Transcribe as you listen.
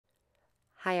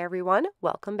Hi everyone,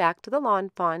 welcome back to the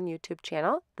Lawn Fawn YouTube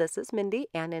channel. This is Mindy,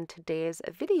 and in today's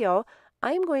video,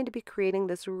 I am going to be creating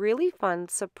this really fun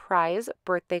surprise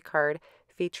birthday card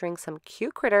featuring some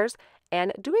cute critters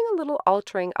and doing a little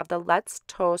altering of the Let's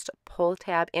Toast pull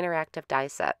tab interactive die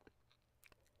set.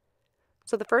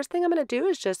 So the first thing I'm going to do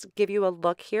is just give you a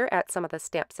look here at some of the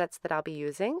stamp sets that I'll be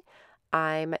using.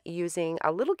 I'm using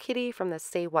a little kitty from the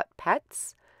Say What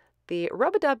Pets, the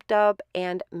Rub-a-Dub-Dub,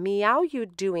 and Meow You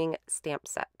Doing stamp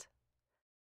set.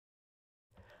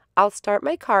 I'll start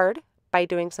my card by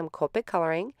doing some Copic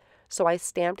coloring. So I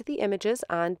stamped the images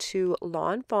onto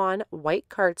Lawn Fawn white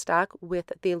cardstock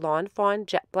with the Lawn Fawn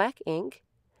jet black ink.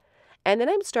 And then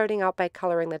I'm starting out by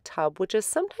coloring the tub, which is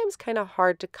sometimes kind of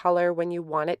hard to color when you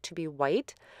want it to be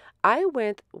white. I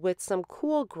went with some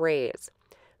cool grays.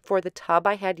 For the tub,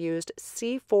 I had used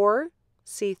C4,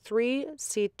 C3,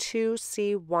 C2,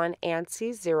 C1, and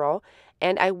C0,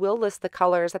 and I will list the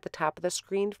colors at the top of the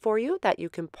screen for you that you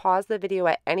can pause the video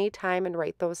at any time and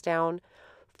write those down.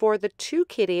 For the two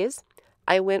kitties,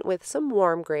 I went with some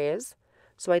warm grays,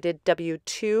 so I did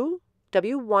W2,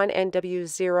 W1, and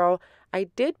W0. I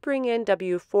did bring in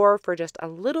W4 for just a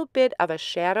little bit of a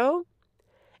shadow,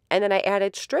 and then I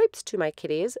added stripes to my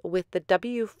kitties with the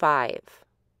W5.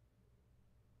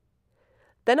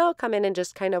 Then I'll come in and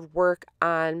just kind of work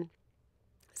on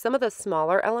some of the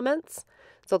smaller elements.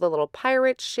 So the little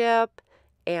pirate ship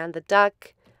and the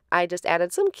duck. I just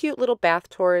added some cute little bath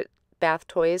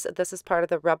toys. This is part of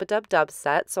the Rub-a-Dub-Dub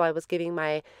set, so I was giving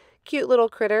my cute little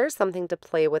critters something to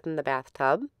play with in the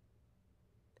bathtub.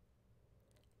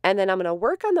 And then I'm going to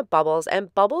work on the bubbles,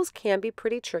 and bubbles can be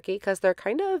pretty tricky because they're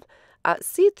kind of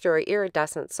see-through or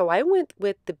iridescent. So I went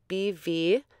with the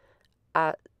BV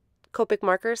Copic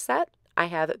marker set. I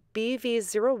have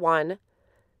BV01,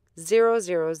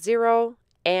 000,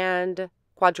 and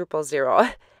quadruple 0.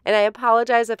 And I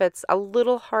apologize if it's a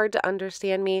little hard to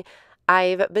understand me.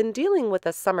 I've been dealing with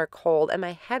a summer cold and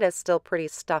my head is still pretty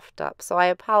stuffed up, so I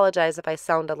apologize if I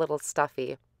sound a little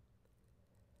stuffy.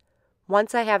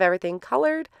 Once I have everything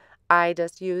colored, I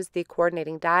just use the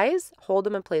coordinating dies, hold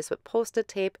them in place with Post-it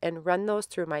tape, and run those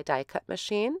through my die cut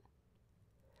machine.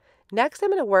 Next, I'm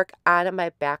going to work on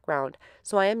my background.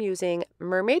 So I am using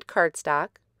Mermaid cardstock,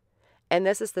 and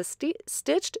this is the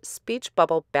stitched speech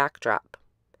bubble backdrop.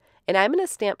 And I'm going to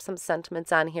stamp some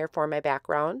sentiments on here for my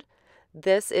background.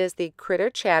 This is the Critter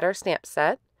Chatter stamp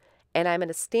set, and I'm going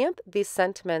to stamp these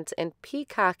sentiments in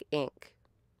Peacock ink.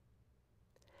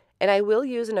 And I will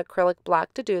use an acrylic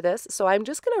block to do this, so I'm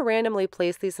just going to randomly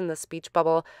place these in the speech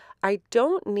bubble. I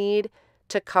don't need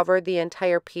to cover the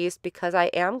entire piece because I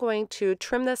am going to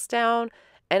trim this down,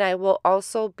 and I will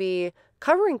also be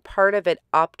covering part of it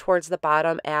up towards the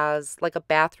bottom as like a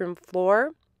bathroom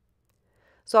floor.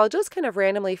 So I'll just kind of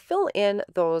randomly fill in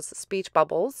those speech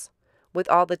bubbles with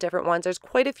all the different ones. There's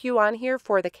quite a few on here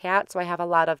for the cat, so I have a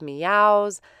lot of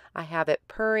meows, I have it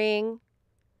purring,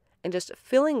 and just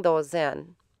filling those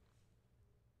in.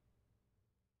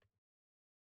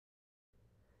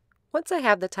 Once I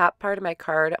have the top part of my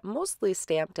card mostly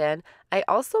stamped in, I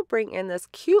also bring in this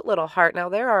cute little heart. Now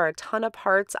there are a ton of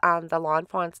hearts on the Lawn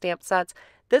Fawn stamp sets.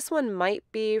 This one might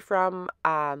be from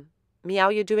Meow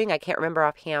You Doing, I can't remember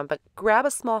offhand, but grab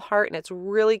a small heart and it's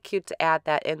really cute to add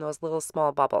that in those little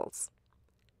small bubbles.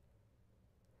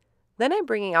 Then I'm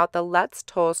bringing out the Let's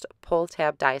Toast pull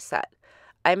tab die set.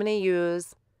 I'm going to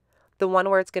use the one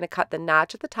where it's going to cut the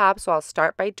notch at the top, so I'll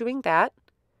start by doing that.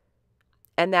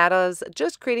 And that is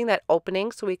just creating that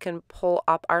opening so we can pull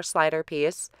up our slider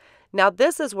piece. Now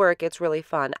this is where it gets really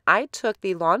fun. I took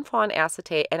the Lawn Fawn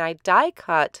acetate and I die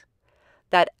cut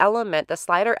that element, the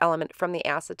slider element from the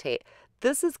acetate.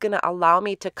 This is going to allow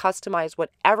me to customize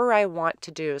whatever I want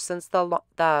to do. Since the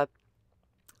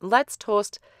Let's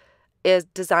Toast is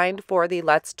designed for the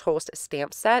Let's Toast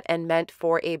stamp set and meant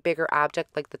for a bigger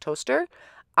object like the toaster,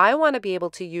 I want to be able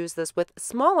to use this with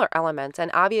smaller elements,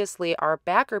 and obviously our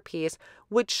backer piece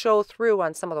would show through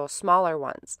on some of those smaller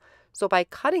ones. So by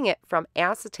cutting it from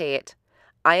acetate,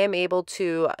 I am able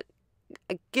to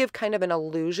give kind of an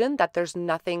illusion that there's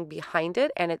nothing behind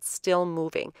it and it's still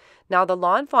moving. Now the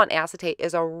Lawn Fawn acetate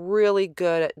is a really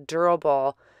good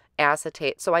durable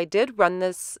acetate. So I did run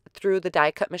this through the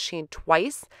die cut machine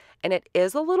twice, and it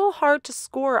is a little hard to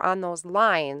score on those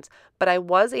lines, but I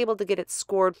was able to get it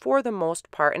scored for the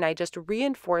most part, and I just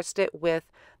reinforced it with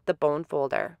the bone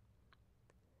folder.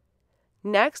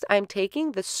 Next, I'm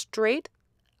taking the straight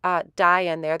die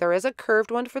in there. There is a curved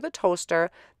one for the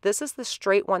toaster. This is the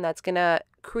straight one that's going to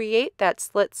create that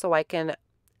slit so I can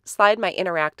slide my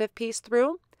interactive piece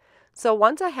through. So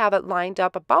once I have it lined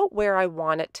up about where I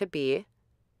want it to be,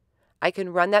 I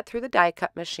can run that through the die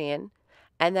cut machine,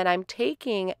 And then I'm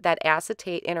taking that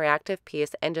acetate interactive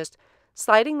piece and just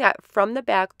sliding that from the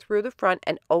back through the front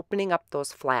and opening up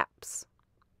those flaps.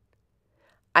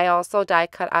 I also die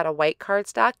cut out a white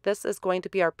cardstock. This is going to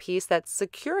be our piece that's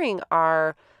securing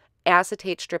our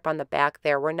acetate strip on the back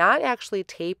there. We're not actually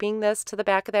taping this to the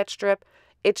back of that strip.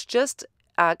 It's just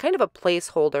kind of a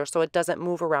placeholder so it doesn't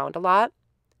move around a lot.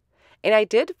 And I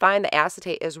did find the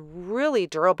acetate is really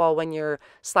durable when you're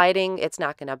sliding. It's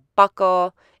not going to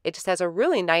buckle. It just has a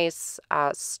really nice,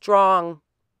 strong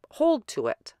hold to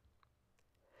it.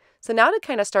 So now to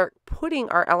kind of start putting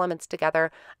our elements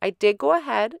together, I did go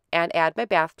ahead and add my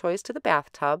bath toys to the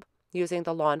bathtub using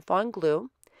the Lawn Fawn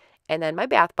glue and then my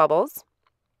bath bubbles.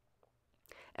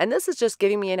 And this is just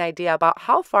giving me an idea about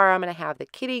how far I'm going to have the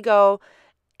kitty go.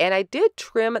 And I did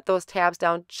trim those tabs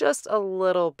down just a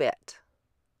little bit.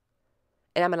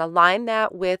 And I'm going to line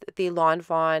that with the Lawn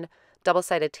Fawn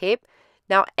double-sided tape.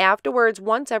 Now afterwards,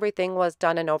 once everything was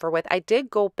done and over with, I did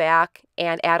go back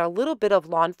and add a little bit of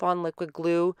Lawn Fawn liquid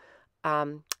glue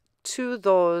to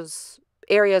those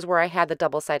areas where I had the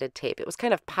double-sided tape. It was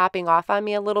kind of popping off on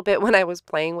me a little bit when I was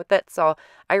playing with it, so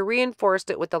I reinforced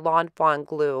it with the Lawn Fawn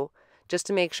glue just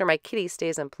to make sure my kitty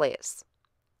stays in place.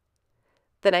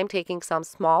 Then I'm taking some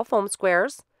small foam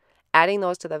squares, adding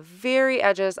those to the very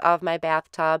edges of my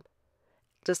bathtub,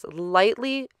 just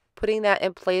lightly putting that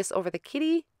in place over the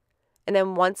kitty. And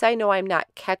then once I know I'm not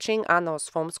catching on those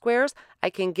foam squares, I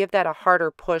can give that a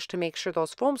harder push to make sure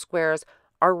those foam squares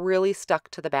are really stuck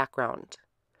to the background.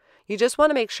 You just want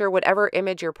to make sure whatever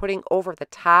image you're putting over the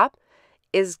top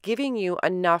is giving you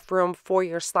enough room for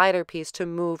your slider piece to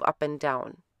move up and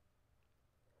down.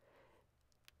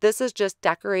 This is just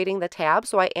decorating the tab,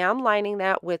 so I am lining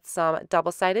that with some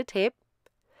double-sided tape.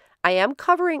 I am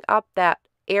covering up that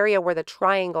area where the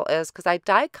triangle is because I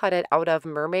die cut it out of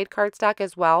Mermaid cardstock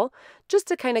as well, just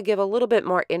to kind of give a little bit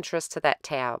more interest to that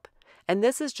tab. And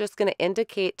this is just going to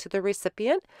indicate to the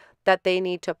recipient that they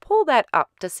need to pull that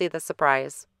up to see the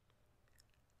surprise.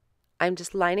 I'm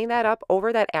just lining that up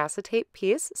over that acetate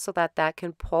piece so that that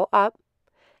can pull up.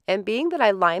 And being that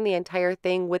I line the entire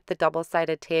thing with the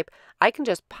double-sided tape, I can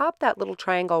just pop that little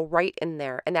triangle right in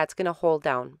there, and that's going to hold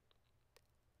down.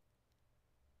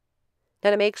 Now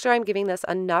to make sure I'm giving this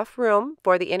enough room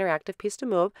for the interactive piece to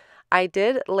move, I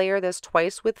did layer this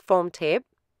twice with foam tape.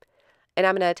 And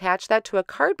I'm going to attach that to a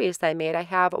card base that I made. I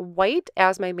have white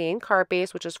as my main card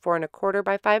base, which is 4 1/4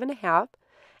 by 5 1/2.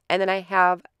 And then I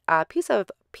have a piece of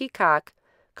PEACOCK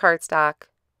cardstock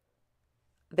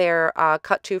there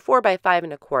cut to 4 by 5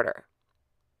 1/4.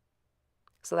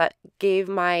 So that gave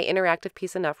my interactive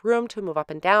piece enough room to move up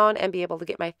and down and be able to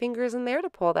get my fingers in there to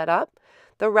pull that up.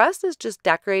 The rest is just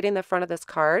decorating the front of this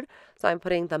card. So I'm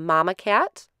putting the mama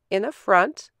cat in the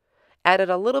front,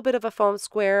 added a little bit of a foam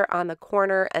square on the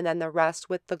corner, and then the rest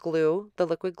with the glue, the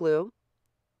liquid glue.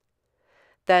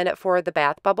 Then for the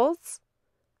bath bubbles,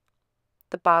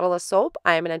 the bottle of soap,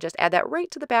 I'm going to just add that right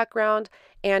to the background,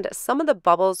 and some of the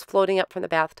bubbles floating up from the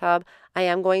bathtub, I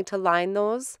am going to line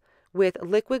those with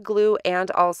liquid glue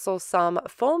and also some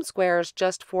foam squares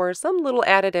just for some little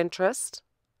added interest.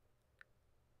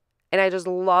 And I just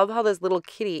love how this little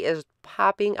kitty is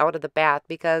popping out of the bath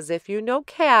because if you know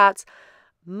cats,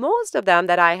 most of them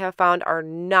that I have found are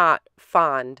not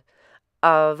fond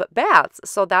of baths.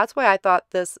 So that's why I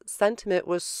thought this sentiment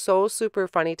was so super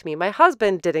funny to me. My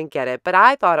husband didn't get it, but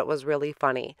I thought it was really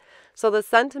funny. So the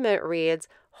sentiment reads,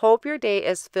 "Hope your day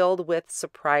is filled with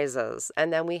surprises."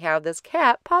 And then we have this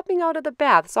cat popping out of the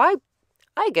bath. So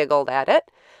I giggled at it.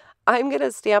 I'm going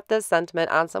to stamp this sentiment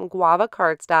on some guava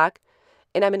cardstock,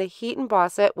 and I'm going to heat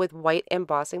emboss it with white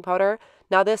embossing powder.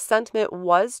 Now this sentiment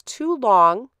was too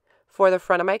long for the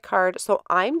front of my card, so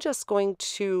I'm just going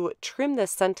to trim this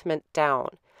sentiment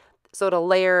down. So to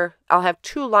layer, I'll have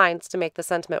 2 lines to make the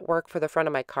sentiment work for the front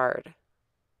of my card.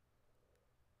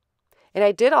 And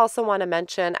I did also want to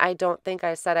mention, I don't think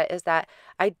I said it, is that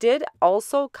I did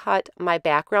also cut my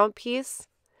background piece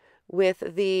with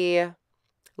the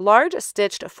large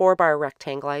stitched 4-bar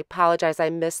rectangle. I apologize, I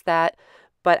missed that,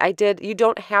 but I did. You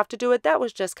don't have to do it. That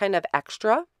was just kind of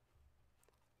extra.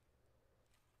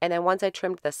 And then once I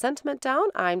trimmed the sentiment down,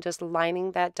 I'm just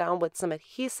lining that down with some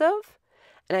adhesive.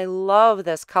 And I love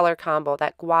this color combo,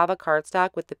 that guava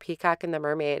cardstock with the peacock and the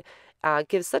mermaid.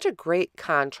 Gives such a great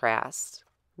contrast.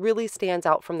 Really stands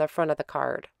out from the front of the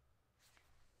card.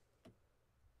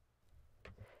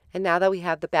 And now that we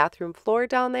have the bathroom floor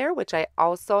down there, which I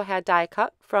also had die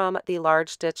cut from the large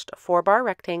stitched 4-bar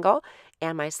rectangle,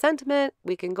 and my sentiment,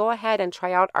 we can go ahead and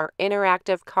try out our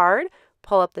interactive card.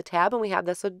 Pull up the tab and we have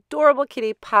this adorable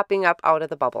kitty popping up out of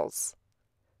the bubbles.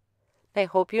 I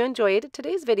hope you enjoyed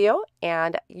today's video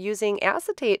and using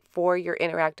acetate for your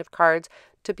interactive cards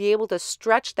to be able to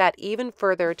stretch that even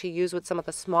further to use with some of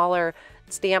the smaller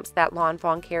stamps that Lawn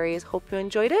Fawn carries. Hope you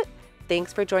enjoyed it.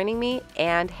 Thanks for joining me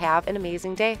and have an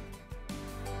amazing day.